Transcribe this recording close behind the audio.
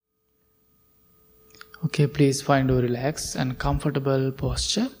Okay, please find a relaxed and comfortable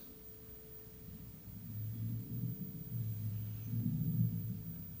posture.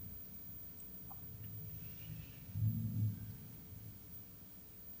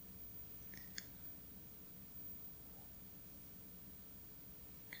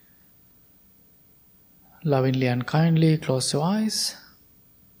 Lovingly and kindly close your eyes.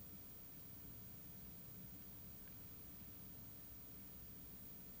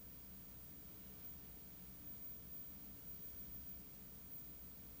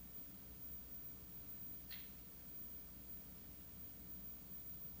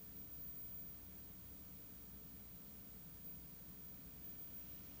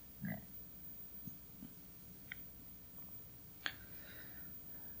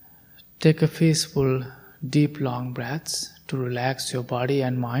 Take a peaceful, deep, long breaths to relax your body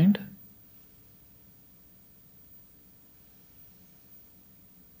and mind.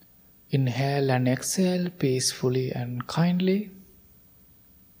 Inhale and exhale peacefully and kindly.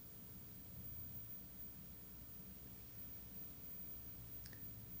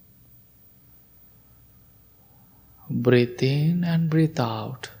 Breathe in and breathe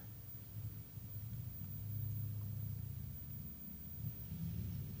out.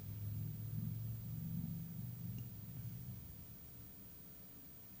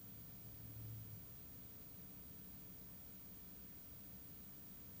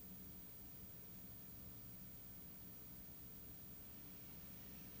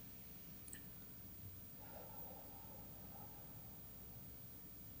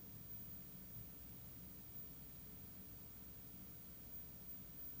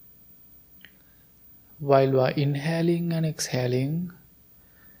 While you are inhaling and exhaling,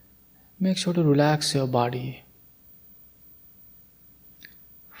 make sure to relax your body.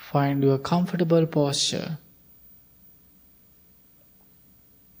 Find your comfortable posture.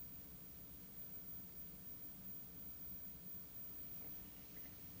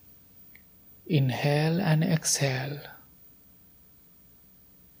 Inhale and exhale.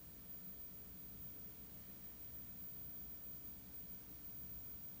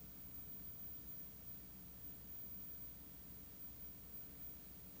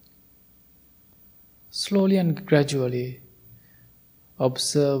 Slowly and gradually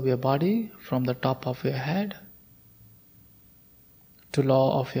observe your body from the top of your head to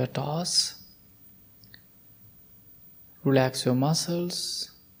low of your toes. Relax your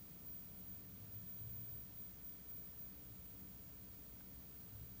muscles.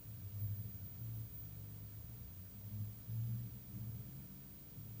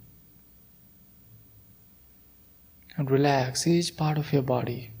 And relax each part of your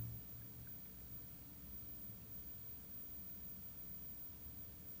body.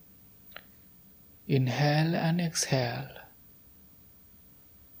 Inhale and exhale.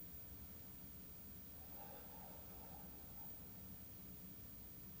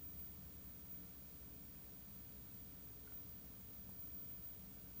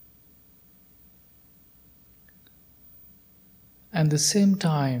 At the same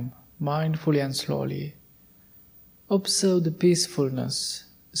time, mindfully and slowly, observe the peacefulness,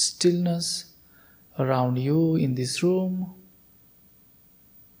 stillness around you in this room.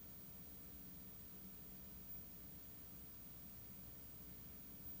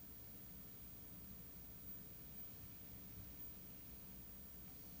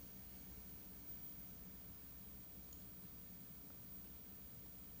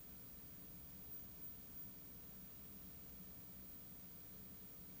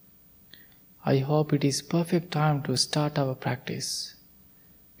 I hope it is perfect time to start our practice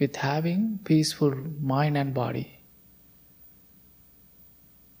with having peaceful mind and body.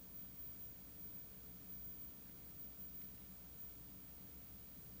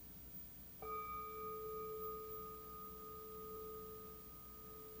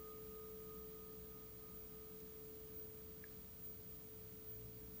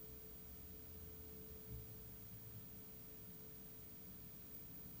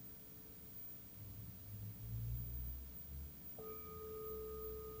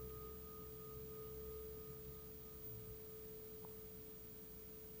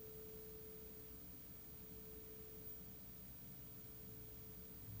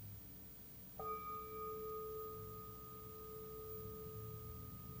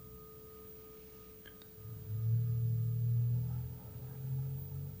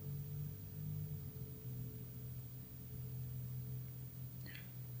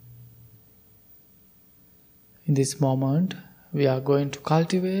 In this moment, we are going to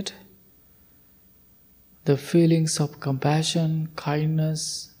cultivate the feelings of compassion,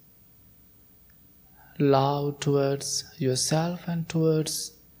 kindness, love towards yourself and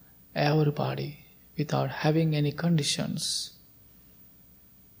towards everybody without having any conditions.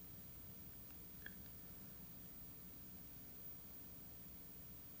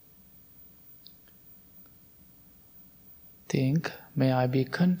 Think, may I be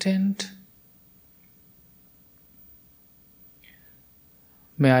content?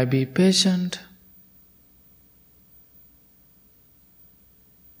 May I be patient?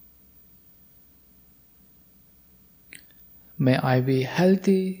 May I be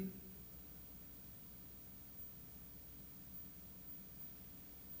healthy?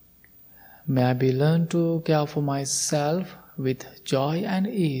 May I be learn to care for myself with joy and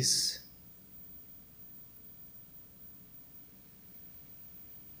ease.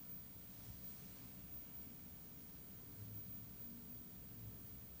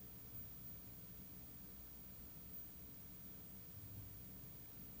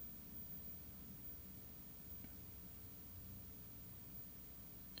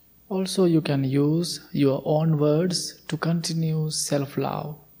 Also, you can use your own words to continue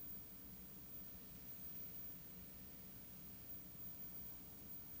self-love.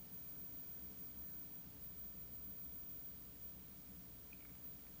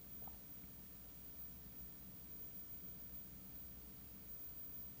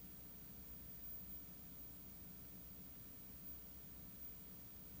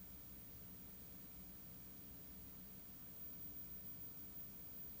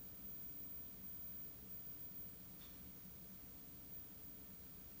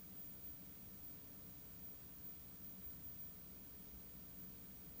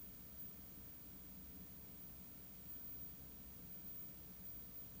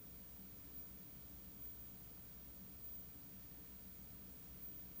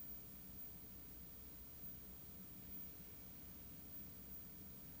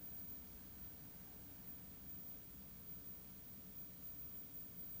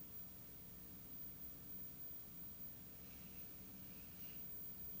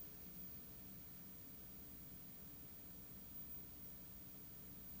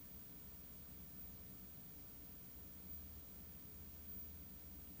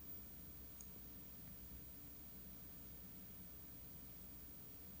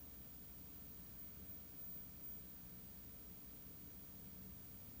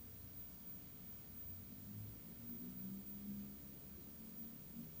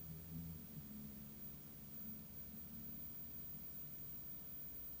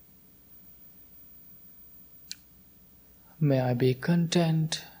 May I be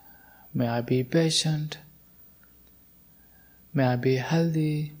content. May I be patient. May I be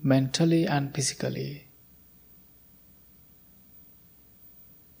healthy mentally and physically.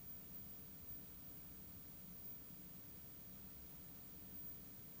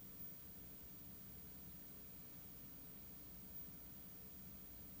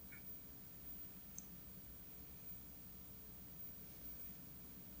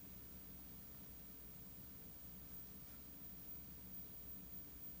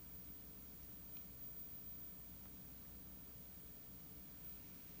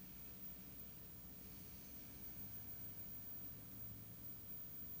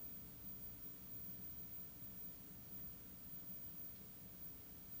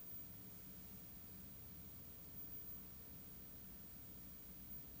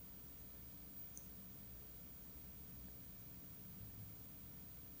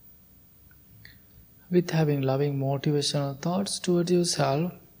 With having loving motivational thoughts towards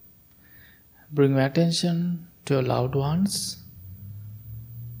yourself, bring your attention to your loved ones,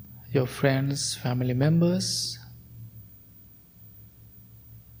 your friends, family members.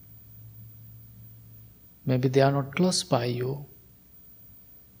 Maybe they are not close by you.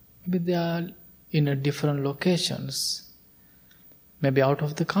 Maybe they are in a different locations. Maybe out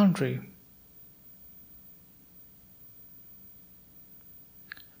of the country.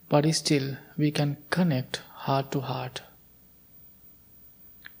 But still, we can connect heart to heart.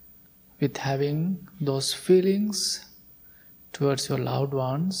 With having those feelings towards your loved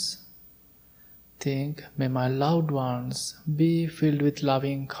ones, think, may my loved ones be filled with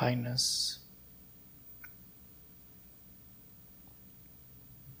loving kindness.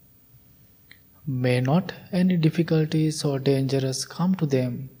 May not any difficulties or dangers come to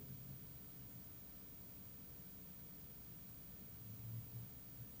them.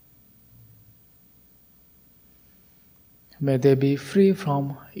 May they be free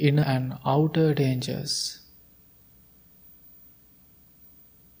from inner and outer dangers.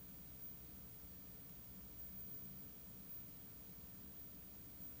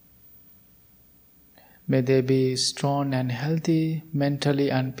 May they be strong and healthy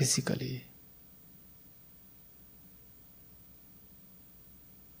mentally and physically.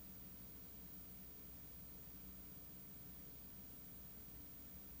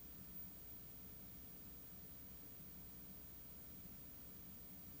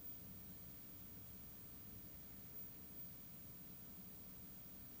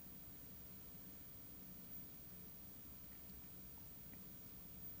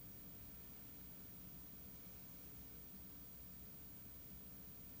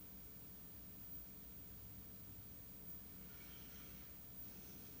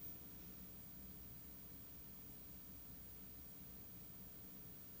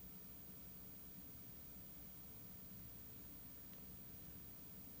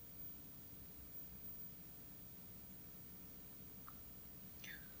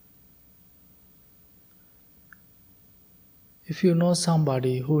 If you know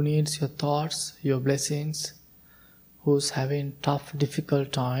somebody who needs your thoughts, your blessings, who's having tough,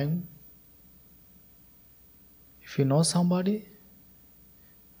 difficult time, if you know somebody,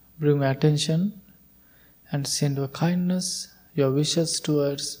 bring your attention and send your kindness, your wishes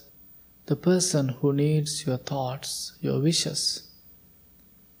towards the person who needs your thoughts, your wishes.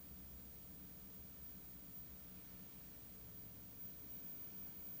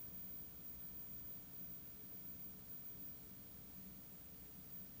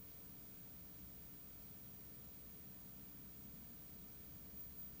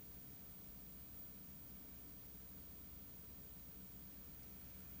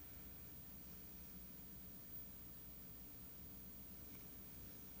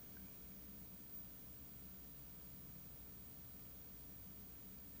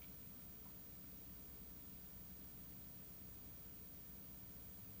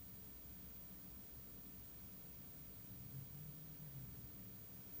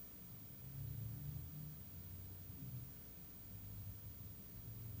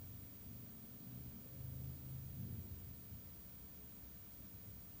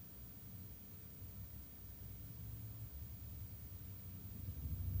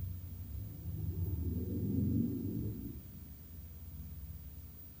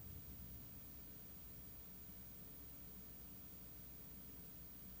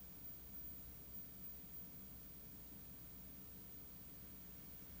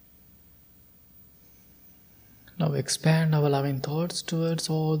 Now expand our loving thoughts towards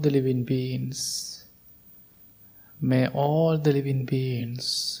all the living beings. May all the living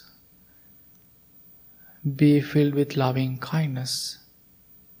beings be filled with loving kindness.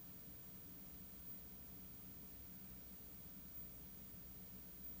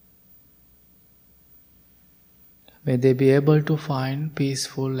 May they be able to find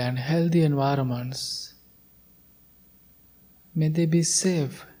peaceful and healthy environments. May they be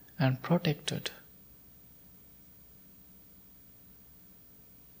safe and protected.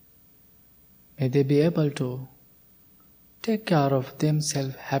 May they be able to take care of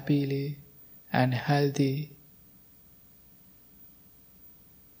themselves happily and healthy.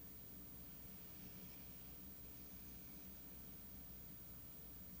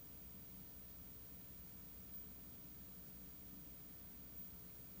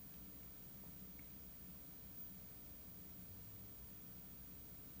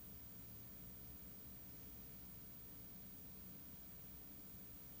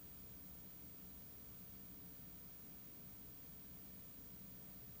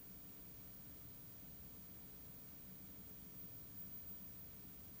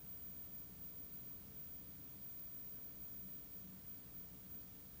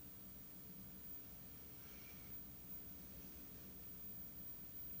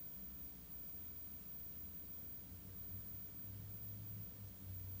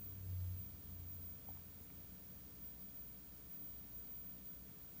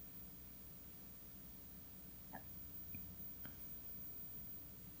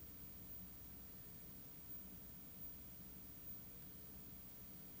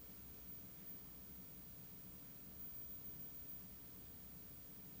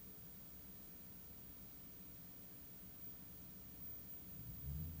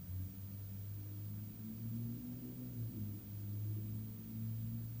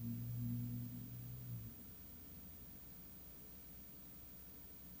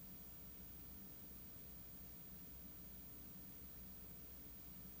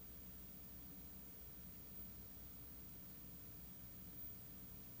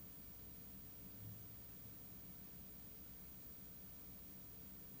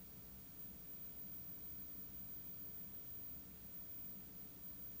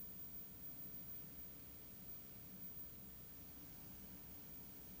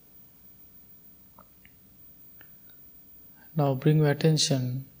 Now bring your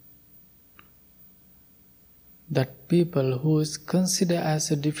attention that people who is considered as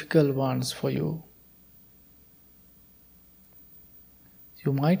the difficult ones for you.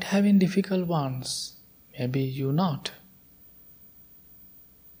 You might have in difficult ones, maybe you not.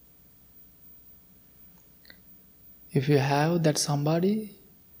 If you have that somebody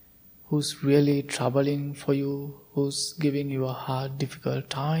who's really troubling for you, who's giving you a hard, difficult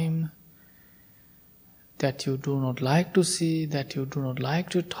time, that you do not like to see, that you do not like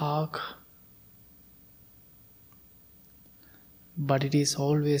to talk, but it is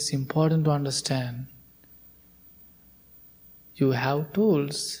always important to understand you have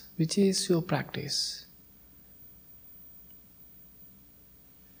tools, which is your practice.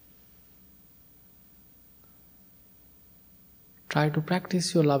 Try to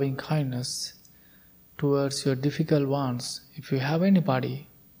practice your loving kindness towards your difficult ones, if you have anybody.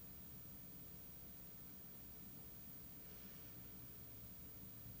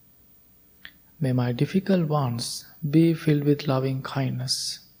 May my difficult ones be filled with loving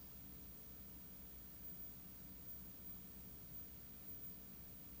kindness.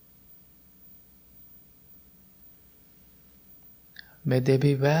 May they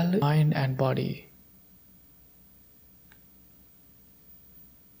be well in mind and body.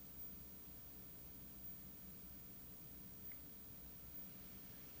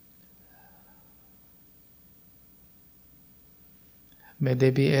 May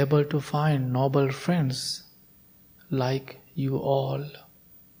they be able to find noble friends like you all,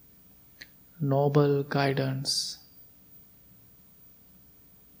 noble guidance.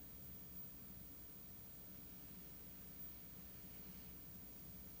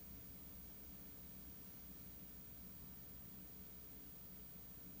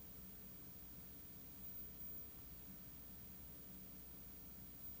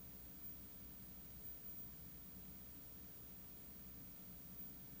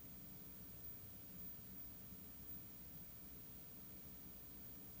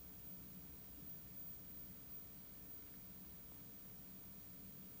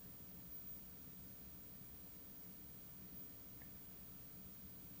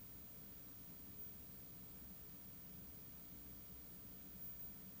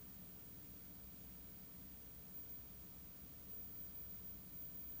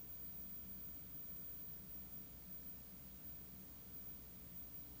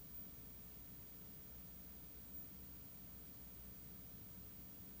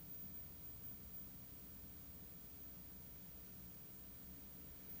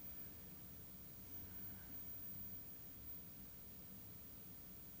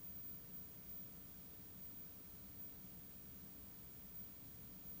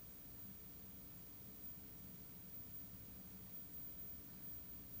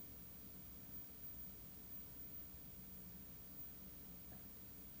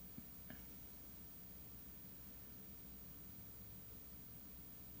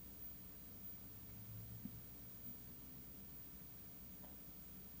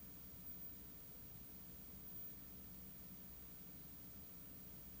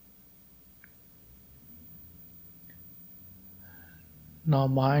 Now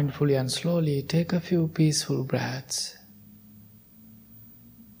mindfully and slowly take a few peaceful breaths.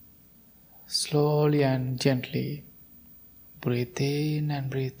 Slowly and gently breathe in and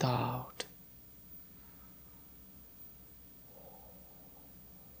breathe out.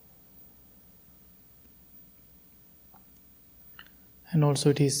 And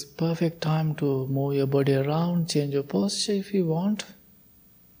also it is perfect time to move your body around, change your posture if you want.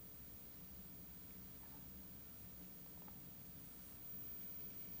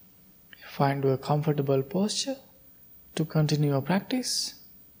 Find a comfortable posture to continue your practice.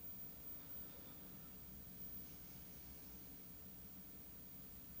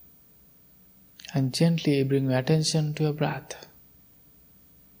 And gently bring your attention to your breath.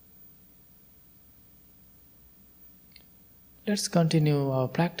 Let's continue our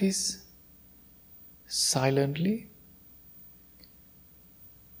practice silently.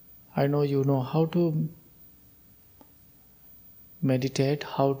 I know you know how to meditate,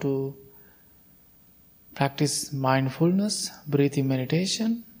 how to practice mindfulness, breathing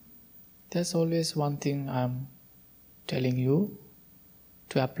meditation. There's always one thing I'm telling you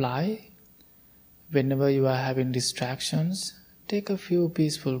to apply. Whenever you are having distractions, take a few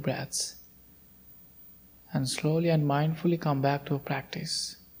peaceful breaths and slowly and mindfully come back to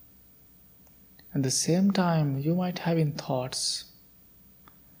practice. At the same time, you might have in thoughts.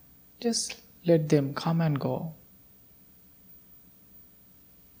 Just let them come and go.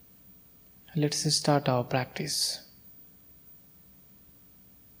 Let's start our practice.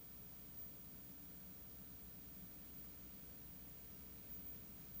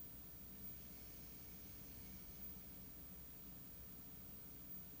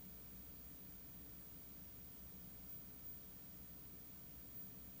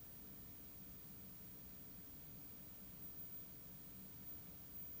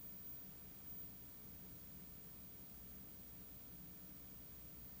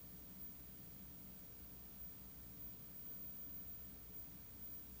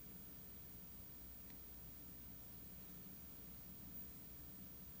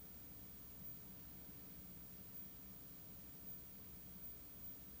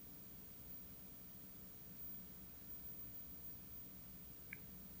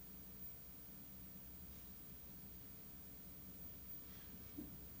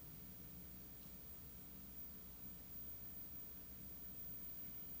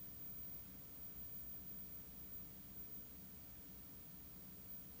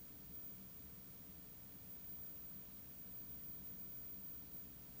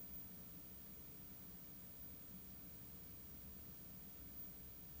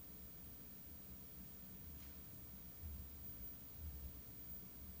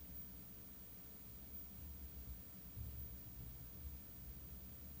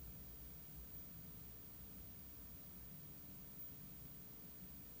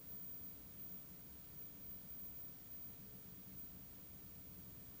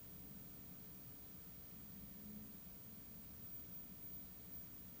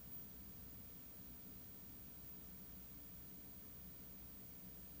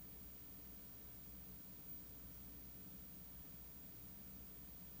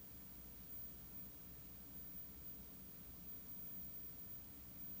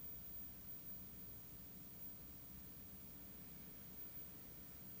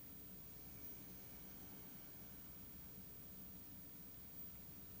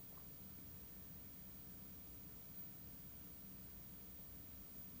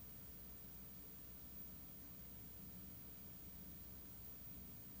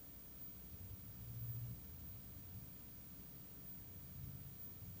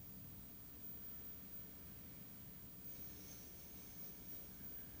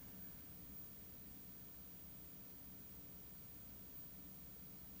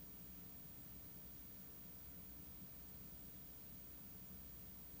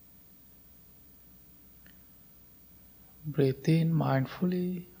 Breathe in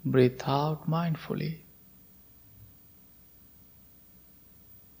mindfully, breathe out mindfully.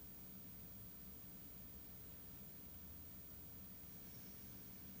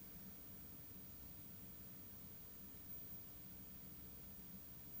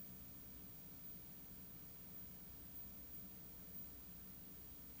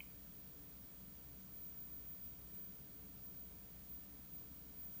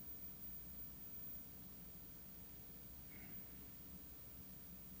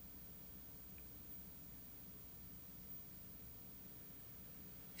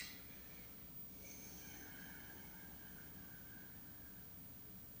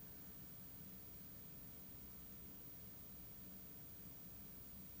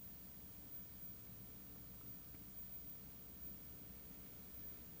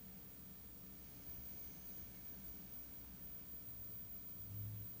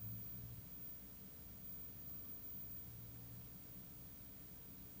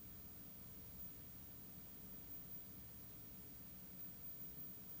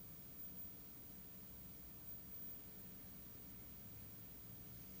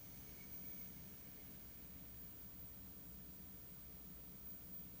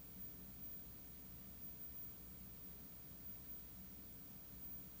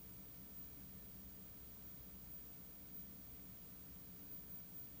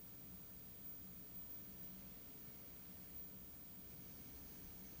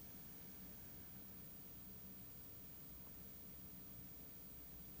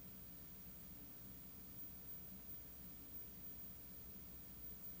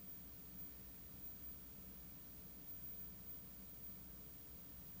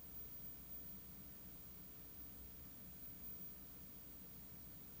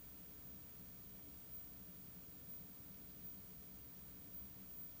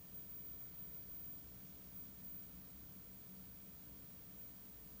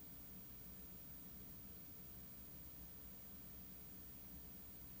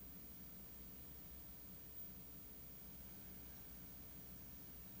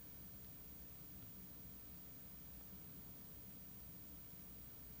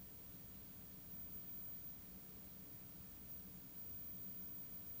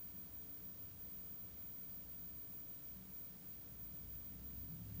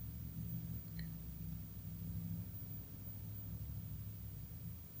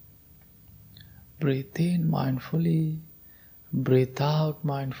 Breathe in mindfully, breathe out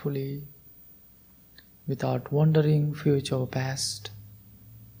mindfully, without wondering future or past.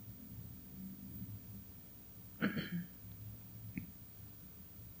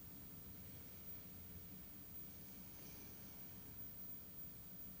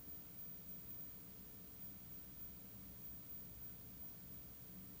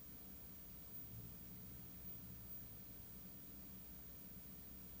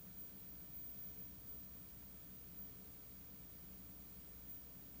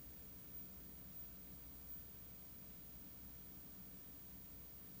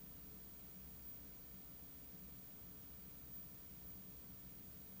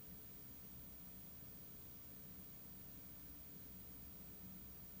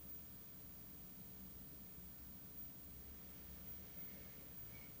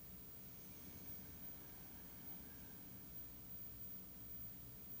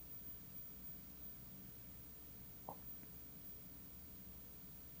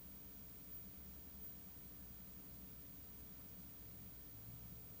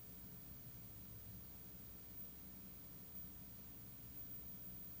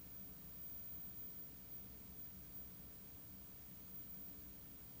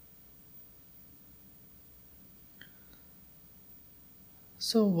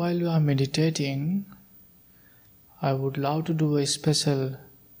 So while you are meditating, I would love to do a special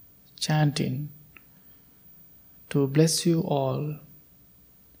chanting to bless you all.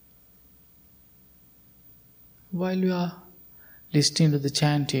 While you are listening to the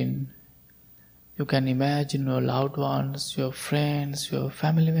chanting, you can imagine your loved ones, your friends, your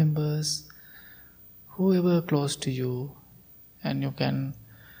family members, whoever close to you, and you can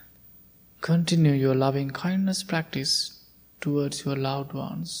continue your loving kindness practice towards your loved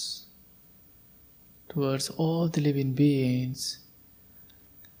ones, towards all the living beings.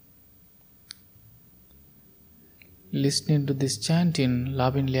 Listening to this chanting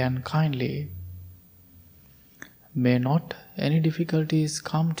lovingly and kindly, may not any difficulties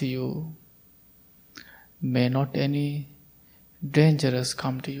come to you, may not any dangers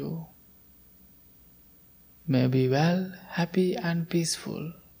come to you. May you be well, happy and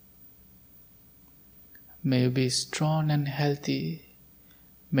peaceful. May you be strong and healthy,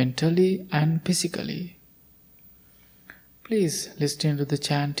 mentally and physically. Please listen to the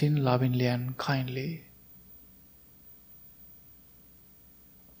chanting lovingly and kindly.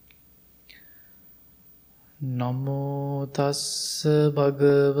 Namo tassa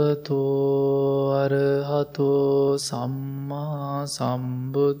bhagavato arahato samma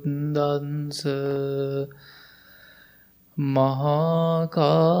sambuddhassa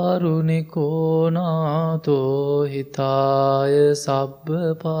Mahakaruniko nato hitaya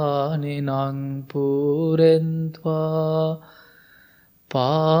sabba paninang purentva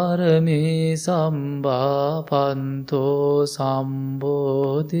Parami sambhapanto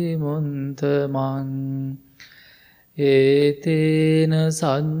sambodhi muntamang Etena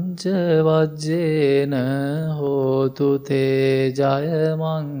sanca vajjena hotu te jaya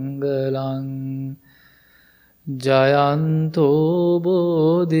mangalang Jayanto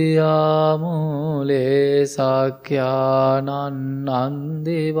bodhiyamule sakhyanan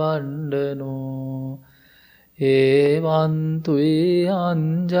nandi vandano Evantui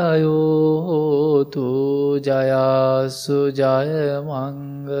anjayo hotu jayasu jaya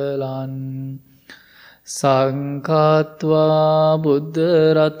mangalan Sankatva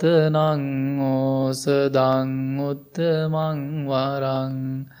buddha ratanang osadang uttamang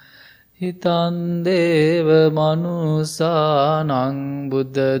varang Hitan deva manusanang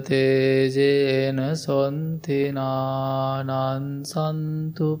buddha tejena sontinānaṁ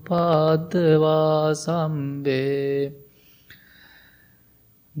santu padva sambe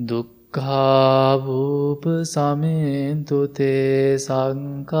Dukkha bhupa samintu te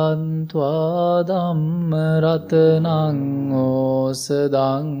sankantva dhamma ratanang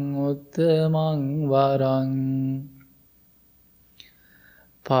osadang uttamang varang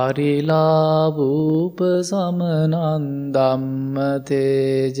Parilabhupa samanan dhamma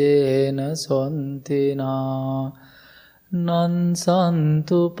tejena sontina Nan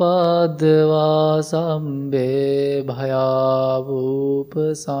santu padva sambe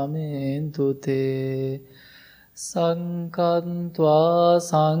bhayabhupa samintu te Sankantva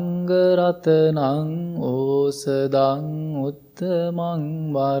sangaratanang osadang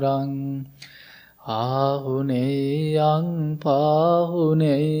uttamang varang Ahuneyang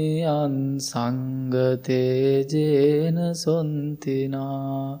pahuneyang sangate jena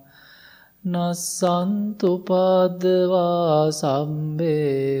sontina Nasantu padva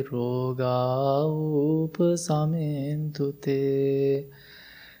sambe roga upasamentu te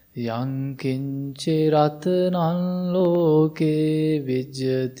Yang kinci ratanan loke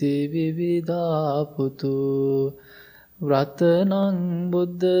vijjati vividha putu Ratanang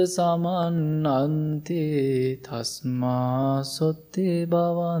buddha samannanti tasma sotti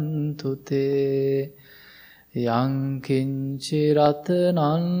bhavantu te Yang kinci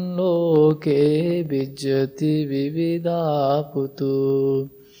ratanan loke vijjati vividha putu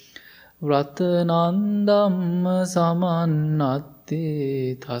Ratanan dhamma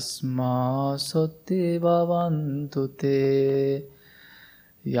samannati tasma sotti bhavantu te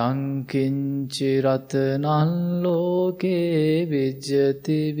Yang kinci ratanan loke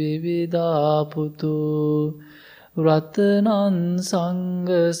vijjati vividha putu Ratanan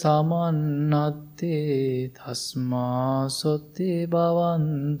sangha samannati tasma sotti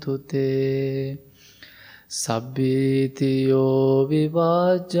bhavantu te Sabbitiyo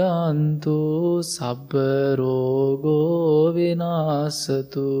vivajjantu sabba rogo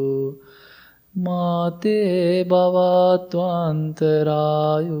vinasatu Mate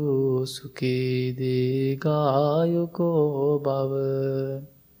bhavatvantarayu sukhi digayuko bhava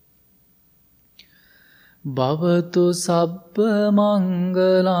Bhavatu sabba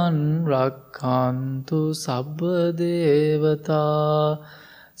mangalan rakhantu sabba devata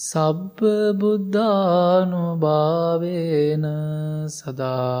Sabba buddhanubhavena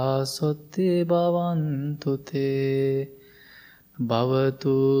sada sotti bhavantu te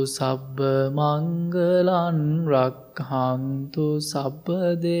Bhavatu sabba mangalan rakhantu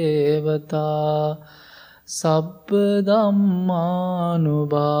sabba devata Sabba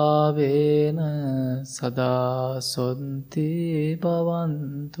dhammanubhavena sada sonti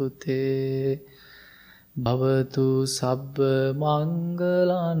bhavantu te Bhavatu sabba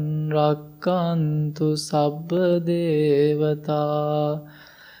mangalan rakhantu sabba devata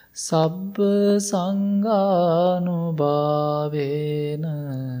Sabba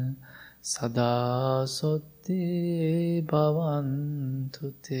sanghanubhavena sada sotti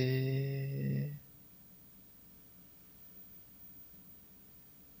bhavantu te.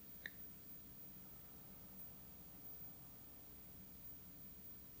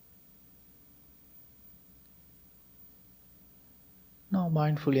 Now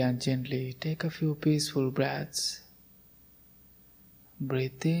mindfully and gently take a few peaceful breaths.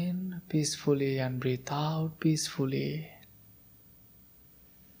 Breathe in peacefully and breathe out peacefully.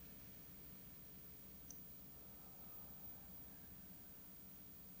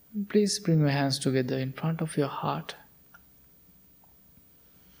 Please bring your hands together in front of your heart.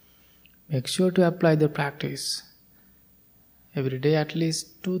 Make sure to apply the practice every day at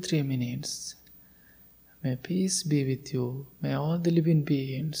least 2-3 minutes. May peace be with you. May all the living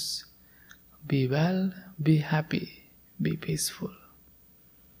beings be well, be happy, be peaceful.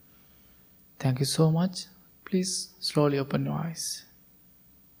 Thank you so much. Please slowly open your eyes.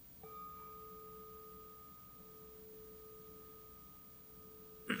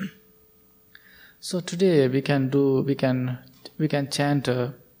 So today we can chant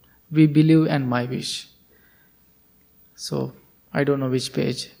We Believe and My Wish. So I don't know which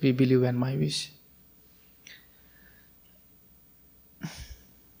page, We Believe and My Wish.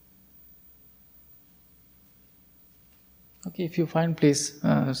 Okay, if you find, please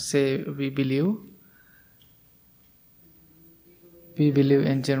say We believe. We believe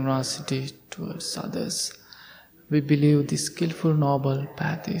in generosity towards others. We believe the skillful noble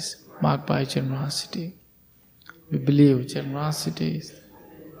path is marked by generosity. We believe generosity is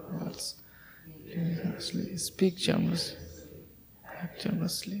words. Generously. Speak generously. Act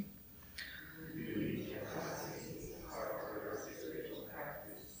generously.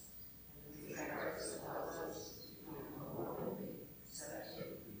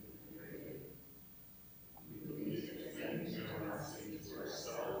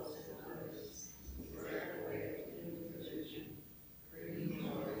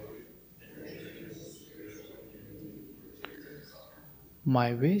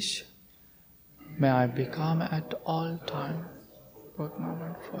 My wish, may I become at all time, both now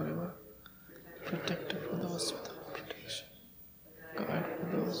and forever, protector for those without protection, guide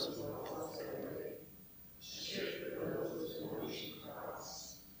for those.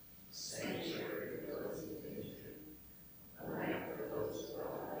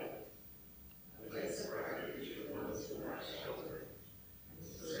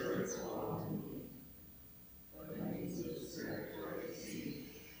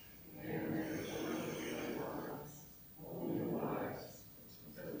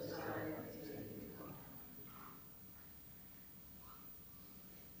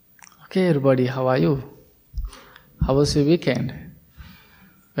 Okay, everybody, how are you? How was your weekend?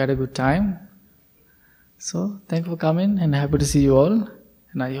 We had a good time? So, thank you for coming and happy to see you all.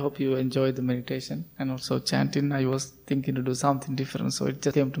 And I hope you enjoyed the meditation and also chanting. I was thinking to do something different, so it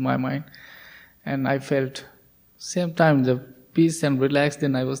just came to my mind. And I felt, same time, the peace and relax.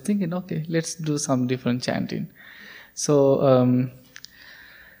 Then I was thinking, okay, let's do some different chanting. So,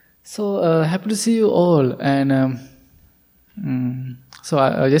 happy to see you all. And so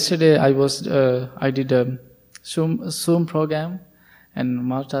yesterday I did a Zoom program, and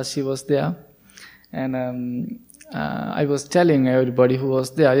Martha, she was there, and I was telling everybody who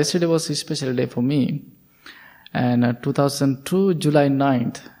was there. Yesterday was a special day for me, and 2002 July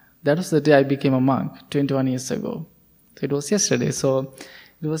 9th, that was the day I became a monk 21 years ago. So it was yesterday. So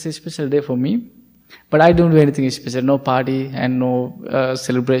it was a special day for me, but I don't do anything special. No party and no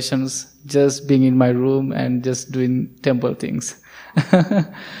celebrations. Just being in my room and just doing temple things.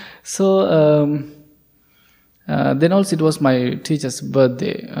 So then also it was my teacher's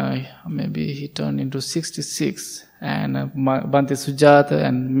birthday. Maybe he turned into 66, and Bhante Sujata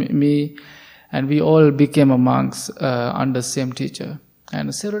and me, and we all became monks under same teacher.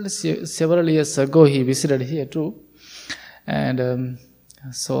 And several years ago he visited here too, and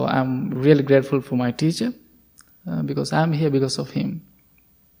so I'm really grateful for my teacher because I'm here because of him,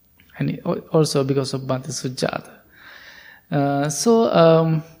 and also because of Bhante Sujata.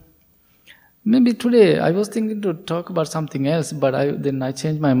 So maybe today I was thinking to talk about something else, but then I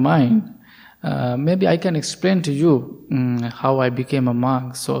changed my mind. Maybe I can explain to you how I became a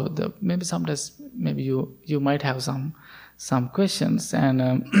monk. So maybe sometimes you might have some questions,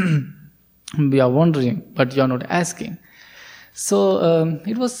 and we are wondering, but you are not asking. So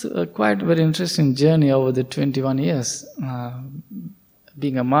it was quite a very interesting journey over the 21 years,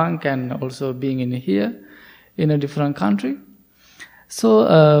 being a monk and also being in here in a different country. So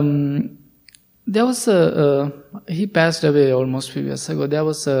there was he passed away almost a few years ago. There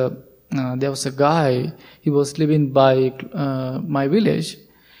was a guy. He was living by my village,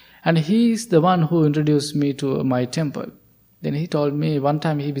 and he is the one who introduced me to my temple. Then he told me one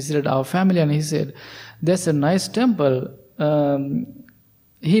time he visited our family, and he said, "There's a nice temple."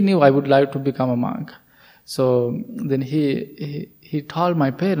 He knew I would like to become a monk. So then he told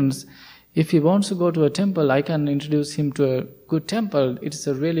my parents, if he wants to go to a temple, I can introduce him to a good temple. It's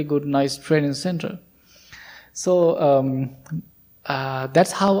a really good, nice training center. So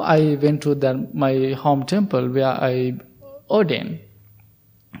that's how I went to my home temple where I ordained.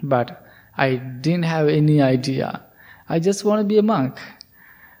 But I didn't have any idea. I just want to be a monk.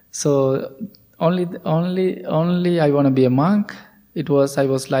 So only I want to be a monk. I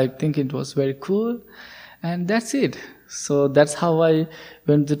was like thinking it was very cool, and that's it. So that's how I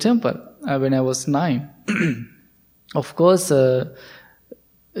went to the temple when I was 9. Of course, to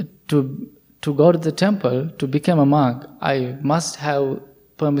go to the temple to become a monk, I must have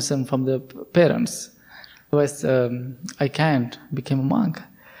permission from the parents. Otherwise, I can't become a monk.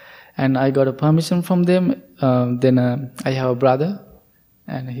 And I got a permission from them. Then I have a brother,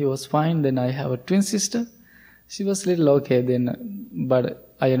 and he was fine. Then I have a twin sister. She was a little okay then,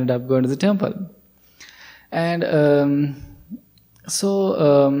 but I ended up going to the temple. And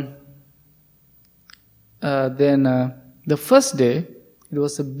then the first day, it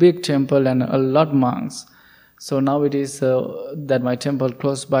was a big temple and a lot of monks. So now it is that my temple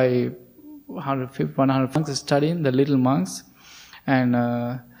close by 100 monks studying, the little monks. And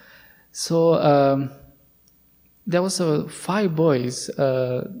there was 5 boys,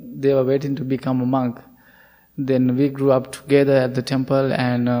 they were waiting to become a monk. Then we grew up together at the temple,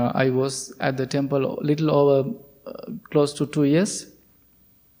 and I was at the temple a little over close to 2 years.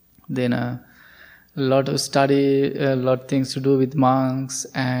 Then a lot of study, a lot of things to do with monks,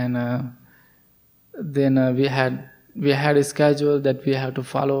 and then we had a schedule that we had to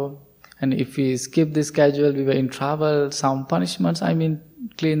follow. And if we skip the schedule, we were in trouble. Some punishments,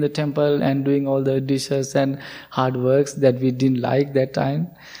 clean the temple and doing all the dishes and hard works that we didn't like that time.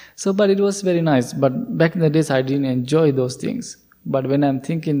 So, but it was very nice. But back in the days, I didn't enjoy those things. But when I'm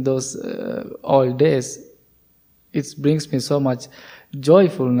thinking those old days, it brings me so much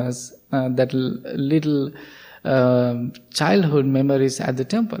joyfulness, that little childhood memories at the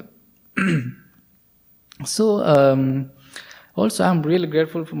temple. So, also I'm really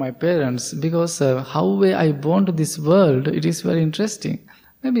grateful for my parents, because how I born to this world, it is very interesting.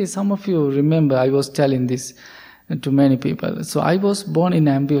 Maybe some of you remember I was telling this to many people. So I was born in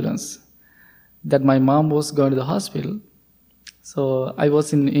ambulance, that my mom was going to the hospital. So I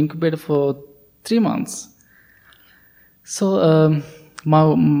was in incubator for 3 months. So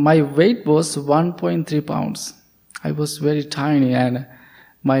my weight was 1.3 pounds. I was very tiny, and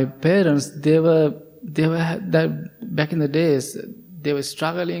my parents, they were that back in the days, they were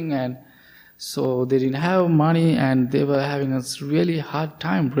struggling, and so they didn't have money, and they were having a really hard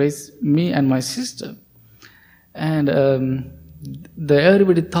time raise me and my sister. And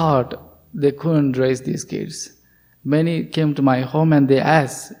everybody thought they couldn't raise these kids. Many came to my home and they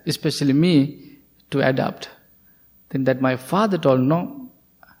asked, especially me, to adopt. Then that my father told, no,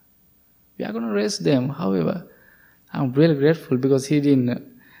 we are going to raise them. However, I'm really grateful because he didn't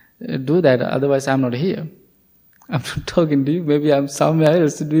do that. Otherwise, I'm not here. I'm not talking to you. Maybe I'm somewhere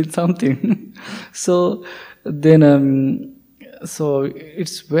else doing something. So then, so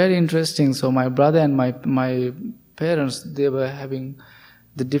it's very interesting. So my brother and my parents, they were having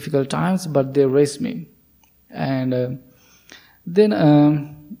the difficult times, but they raised me. And then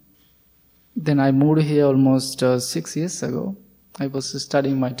I moved here almost 6 years ago. I was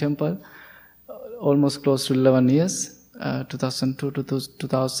studying my temple almost close to 11 years, 2002 to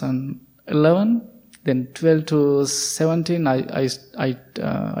 2011. Then 12 to 17, I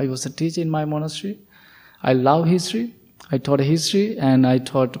was a teacher in my monastery. I love history. I taught history, and I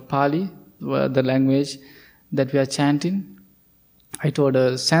taught Pali, the language that we are chanting. I taught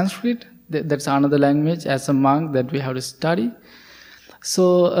Sanskrit. That's another language as a monk that we have to study.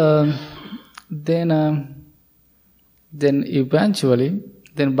 So then eventually,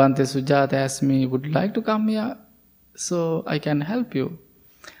 then Bhante Sujata asked me, would you like to come here so I can help you?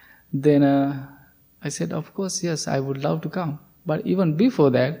 Then I said, of course, yes, I would love to come. But even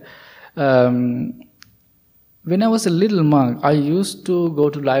before that, when I was a little monk, I used to go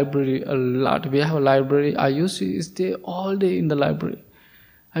to library a lot. We have a library. I used to stay all day in the library.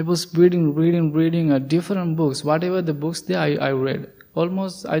 I was reading different books. Whatever the books there, I read.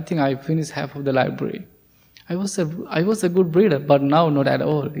 Almost, I think I finished half of the library. I was a good reader, but now not at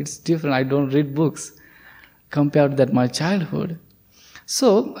all. It's different. I don't read books compared to that my childhood.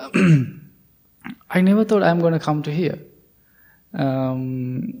 So I never thought I'm going to come to here.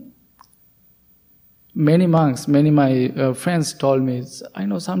 Many monks, my friends told me, I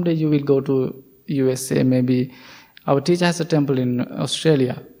know someday you will go to USA, maybe. Our teacher has a temple in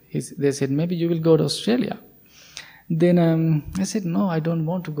Australia. They said, maybe you will go to Australia. Then I said, no, I don't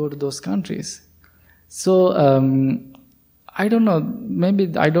want to go to those countries. So I don't know,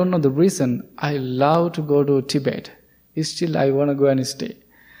 maybe I don't know the reason. I love to go to Tibet. Still, I want to go and stay.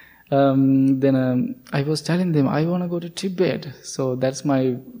 Then I was telling them, I want to go to Tibet. So that's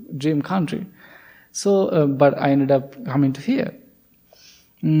my dream country. So, but I ended up coming to here.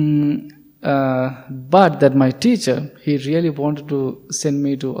 but that my teacher, he really wanted to send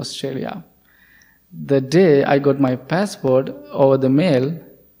me to Australia. The day I got my passport over the mail,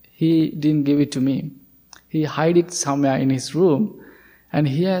 he didn't give it to me. He hid it somewhere in his room, and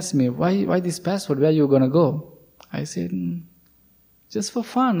he asked me, why this passport? Where are you going to go? I said, just for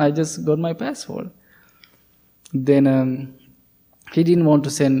fun, I just got my passport. Then he didn't want to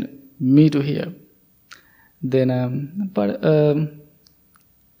send me to here. Then,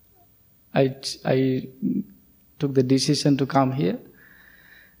 I took the decision to come here.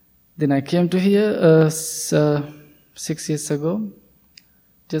 Then I came to here 6 years ago,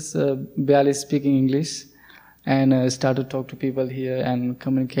 just barely speaking English, and started to talk to people here and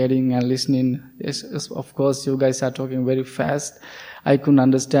communicating and listening. Yes, of course, you guys are talking very fast. I couldn't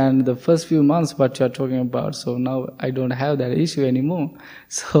understand the first few months what you are talking about, so now I don't have that issue anymore.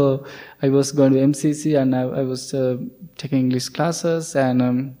 So I was going to MCC, and I was taking English classes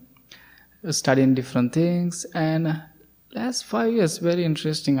and studying different things. And last 5 years, very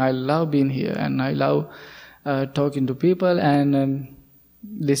interesting. I love being here, and I love talking to people and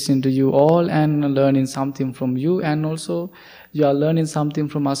listening to you all and learning something from you, and also you are learning something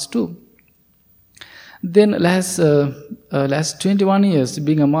from us too. Then last 21 years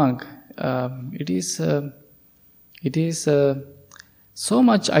being a monk, it is so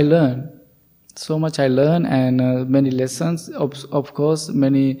much I learn, and many lessons, of course,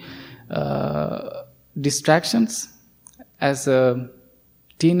 many distractions as a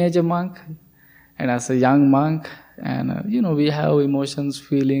teenager monk and as a young monk. And we have emotions,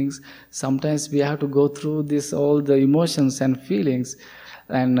 feelings. Sometimes we have to go through all the emotions and feelings,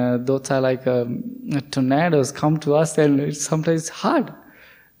 and those are like tornadoes come to us, and it's sometimes hard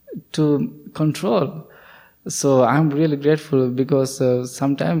to control. So I'm really grateful, because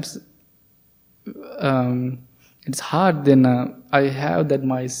sometimes it's hard. Then I have that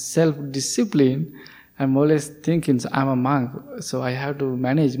my self-discipline. I'm always thinking, I'm a monk, so I have to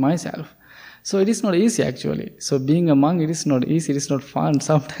manage myself. So it is not easy, actually. So being a monk, it is not easy, it is not fun.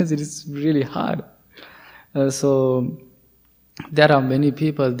 Sometimes it is really hard. So there are many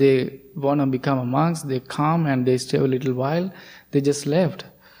people, they want to become a monks, they come and they stay a little while, they just left.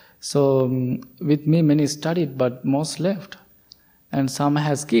 So with me, many studied, but most left. And some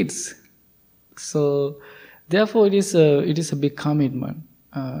has kids. So therefore it is a big commitment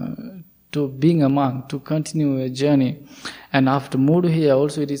to being a monk, to continue a journey. And after move here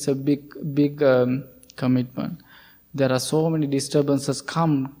also, it is a big commitment. There are so many disturbances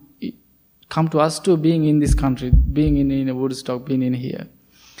come to us too, being in this country, being in Woodstock, being in here.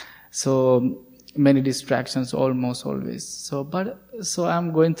 So many distractions almost always. So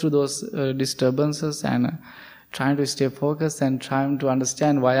I'm going through those disturbances and trying to stay focused and trying to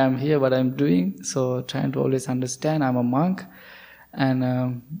understand why I'm here, what I'm doing. So trying to always understand I'm a monk,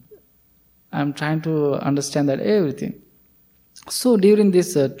 and I'm trying to understand that everything. So during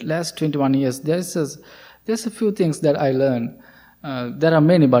this last 21 years, there's a few things that I learned. There are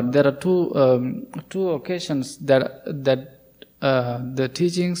many, but there are two occasions that the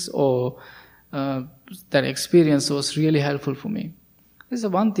teachings or that experience was really helpful for me. This is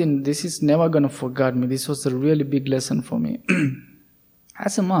one thing. This is never gonna forget me. This was a really big lesson for me.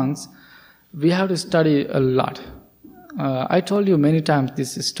 As a monks, we have to study a lot. I told you many times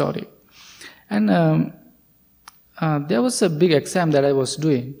this story, and there was a big exam that I was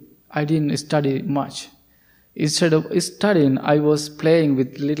doing. I didn't study much. Instead of studying, I was playing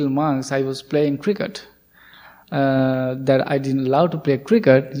with little monks. I was playing cricket. That I didn't allow to play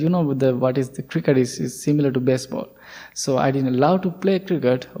cricket. You know what is the cricket is similar to baseball. So I didn't allow to play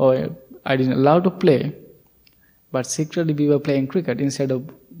cricket, or I didn't allow to play. But secretly we were playing cricket instead of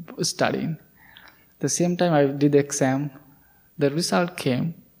studying. The same time I did the exam, the result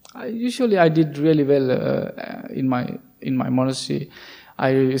came. Usually I did really well in my monastery.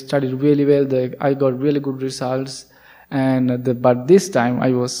 I studied really well. I got really good results, but this time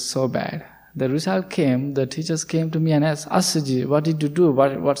I was so bad. The result came. The teachers came to me and asked, "Asuji, what did you do?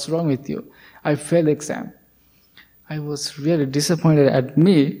 What's wrong with you?" I failed the exam. I was really disappointed at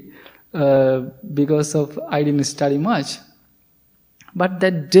me because of I didn't study much. But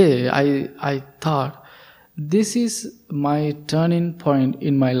that day I thought, this is my turning point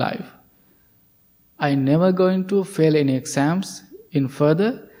in my life. I'm never going to fail any exams in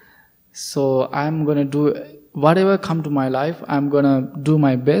further. So I'm going to do whatever come to my life. I'm going to do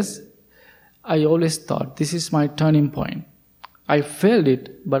my best. I always thought this is my turning point. I failed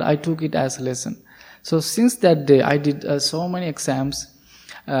it, but I took it as a lesson. So since that day, I did so many exams.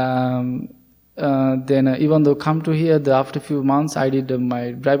 Then even though come to here, after a few months, I did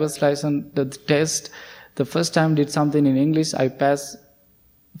my driver's license, the test. The first time did something in English, I passed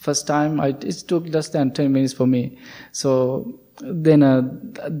First time, it took less than 10 minutes for me. So then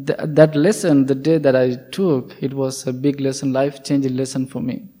that lesson, the day that I took, it was a big lesson, life-changing lesson for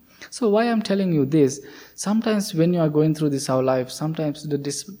me. So why I'm telling you this, sometimes when you are going through this our life, sometimes the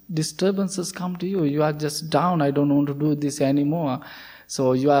disturbances come to you. You are just down, I don't want to do this anymore.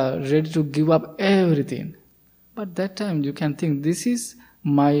 So you are ready to give up everything. But that time you can think, this is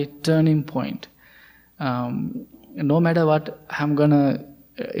my turning point. No matter what, I'm going to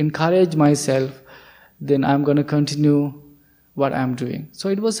encourage myself, then I'm going to continue what I'm doing. So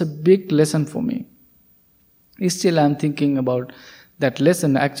it was a big lesson for me. Still I'm thinking about that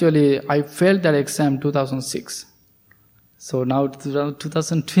lesson. Actually, I failed that exam 2006. So now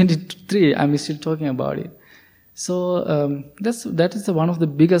 2023, I'm still talking about it. So that is one of the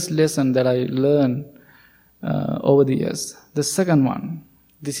biggest lessons that I learned over the years. The second one,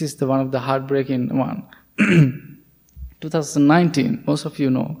 this is the one of the heartbreaking one. 2019, most of you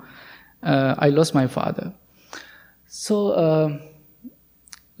know, I lost my father. So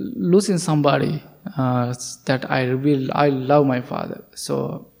losing somebody that I love my father.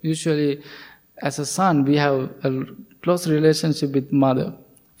 So usually as a son, we have a close relationship with mother.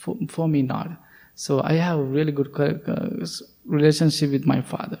 For me, not. So I have a really good relationship with my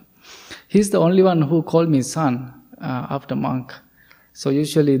father. He's the only one who called me son after monk. So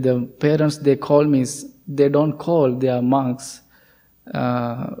usually the parents, they call me, they don't call their monks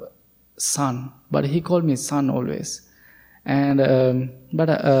son, but he called me son always. And but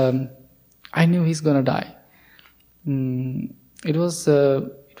I knew he's gonna die. It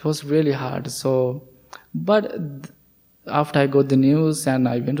was really hard. So, but after I got the news and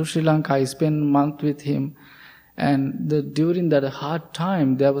I went to Sri Lanka, I spent a month with him. And during that hard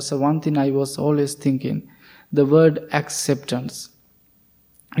time, there was one thing I was always thinking, the word acceptance.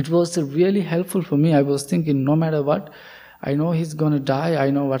 It was really helpful for me. I was thinking, no matter what, I know he's going to die, I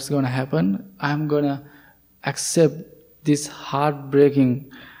know what's going to happen, I'm going to accept this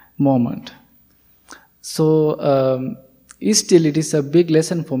heartbreaking moment. So, still it is a big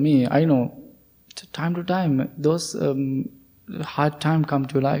lesson for me. I know, time to time, those hard times come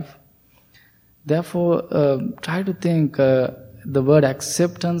to life. Therefore, try to think the word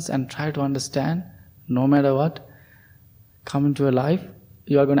acceptance and try to understand, no matter what, come into your life,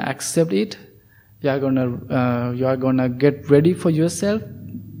 you are going to accept it. You are going to get ready for yourself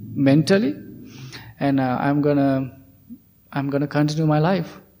mentally, and I'm gonna continue my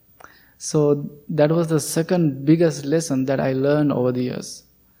life. So that was the second biggest lesson that I learned over the years.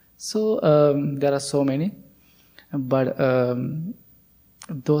 So there are so many, but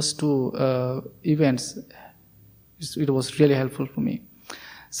those two events, it was really helpful for me.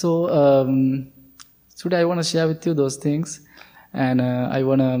 So today I want to share with you those things, and I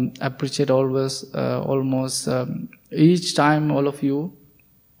want to appreciate almost each time all of you,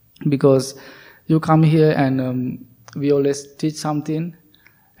 because you come here and we always teach something,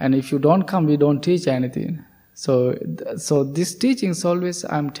 and if you don't come, we don't teach anything. So this teaching is always,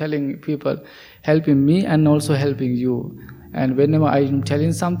 I'm telling people, helping me and also helping you. And whenever I'm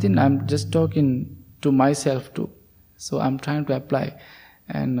telling something, I'm just talking to myself too. So I'm trying to apply.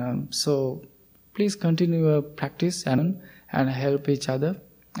 And so please continue your practice and help each other.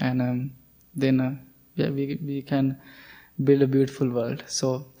 And then we can build a beautiful world.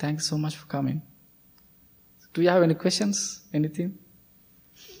 So thanks so much for coming. Do you have any questions? Anything?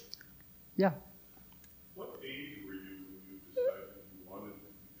 Yeah. What age were you when you decided you wanted to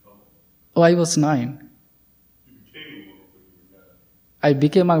become a monk? Oh, I was 9. You became a monk when you were 9. I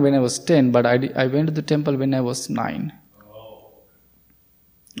became a monk when I was 10, but I went to the temple when I was 9. Oh.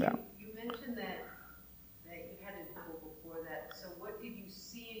 Yeah. You mentioned that you had a temple before that. So what did you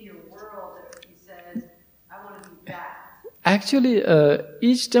see in your world that you said, I want to do that? Actually,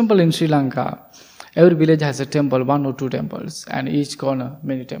 each temple in Sri Lanka, every village has a temple, 1 or 2 temples, and each corner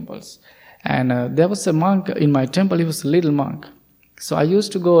many temples. And there was a monk in my temple. He was a little monk. So I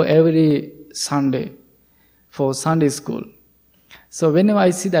used to go every Sunday for Sunday school. So whenever I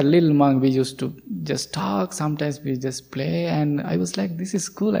see that little monk, we used to just talk. Sometimes we just play. And I was like, this is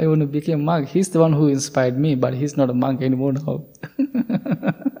cool. I want to become a monk. He's the one who inspired me, but he's not a monk anymore now.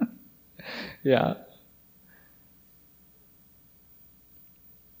 Yeah.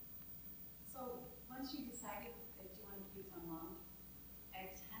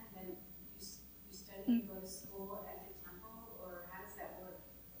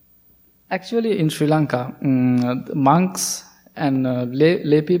 Actually, in Sri Lanka, monks and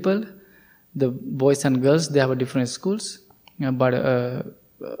lay people, the boys and girls, they have different schools. But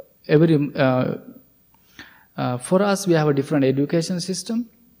for us, we have a different education system.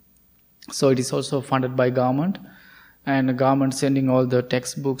 So it is also funded by government. and the government sending all the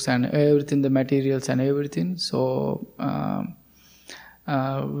textbooks and everything, the materials and everything. So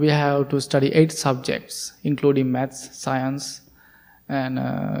we have to study 8 subjects, including maths, science, and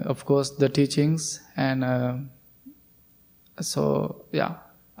of course the teachings. And so yeah,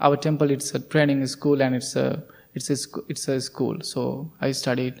 our temple, it's a training school, and it's a school. So I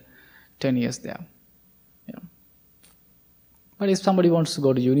studied 10 years there. Yeah. But if somebody wants to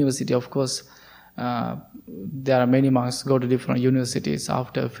go to university, of course, there are many monks go to different universities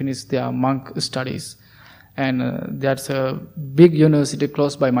after finish their monk studies, and that's a big university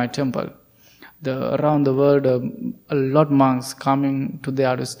close by my temple. Around the world, a lot monks coming to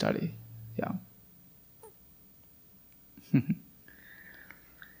there to study. Yeah. Did you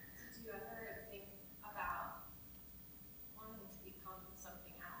ever think about wanting to become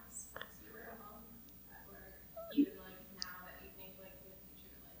something else once you were a monk? Or even like now that you think like in the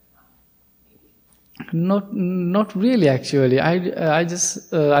future, like maybe? Not really, actually.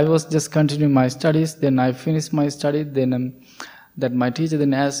 I was just continuing my studies. Then I finished my study. Then that my teacher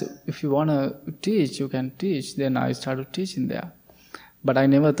then asked, if you wanna teach, you can teach. Then I started teaching there. But I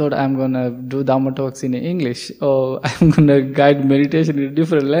never thought I'm gonna do Dhamma talks in English, or I'm gonna guide meditation in a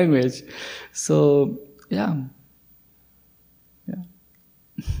different language. So yeah. Did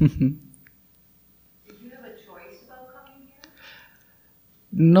you have a choice about coming here?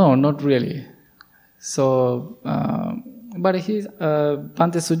 No, not really. So, but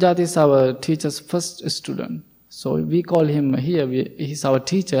Bhante Sujata is our teacher's first student. So we call him here, he's our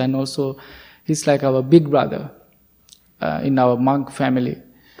teacher, and also he's like our big brother in our monk family.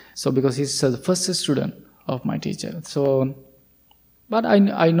 So because he's the first student of my teacher. So, but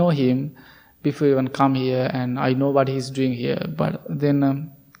I know him before even come here, and I know what he's doing here. But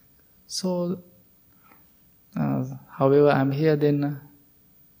then, however I'm here, then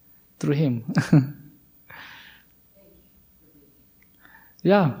through him.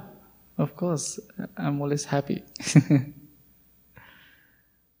 Yeah, of course, I'm always happy.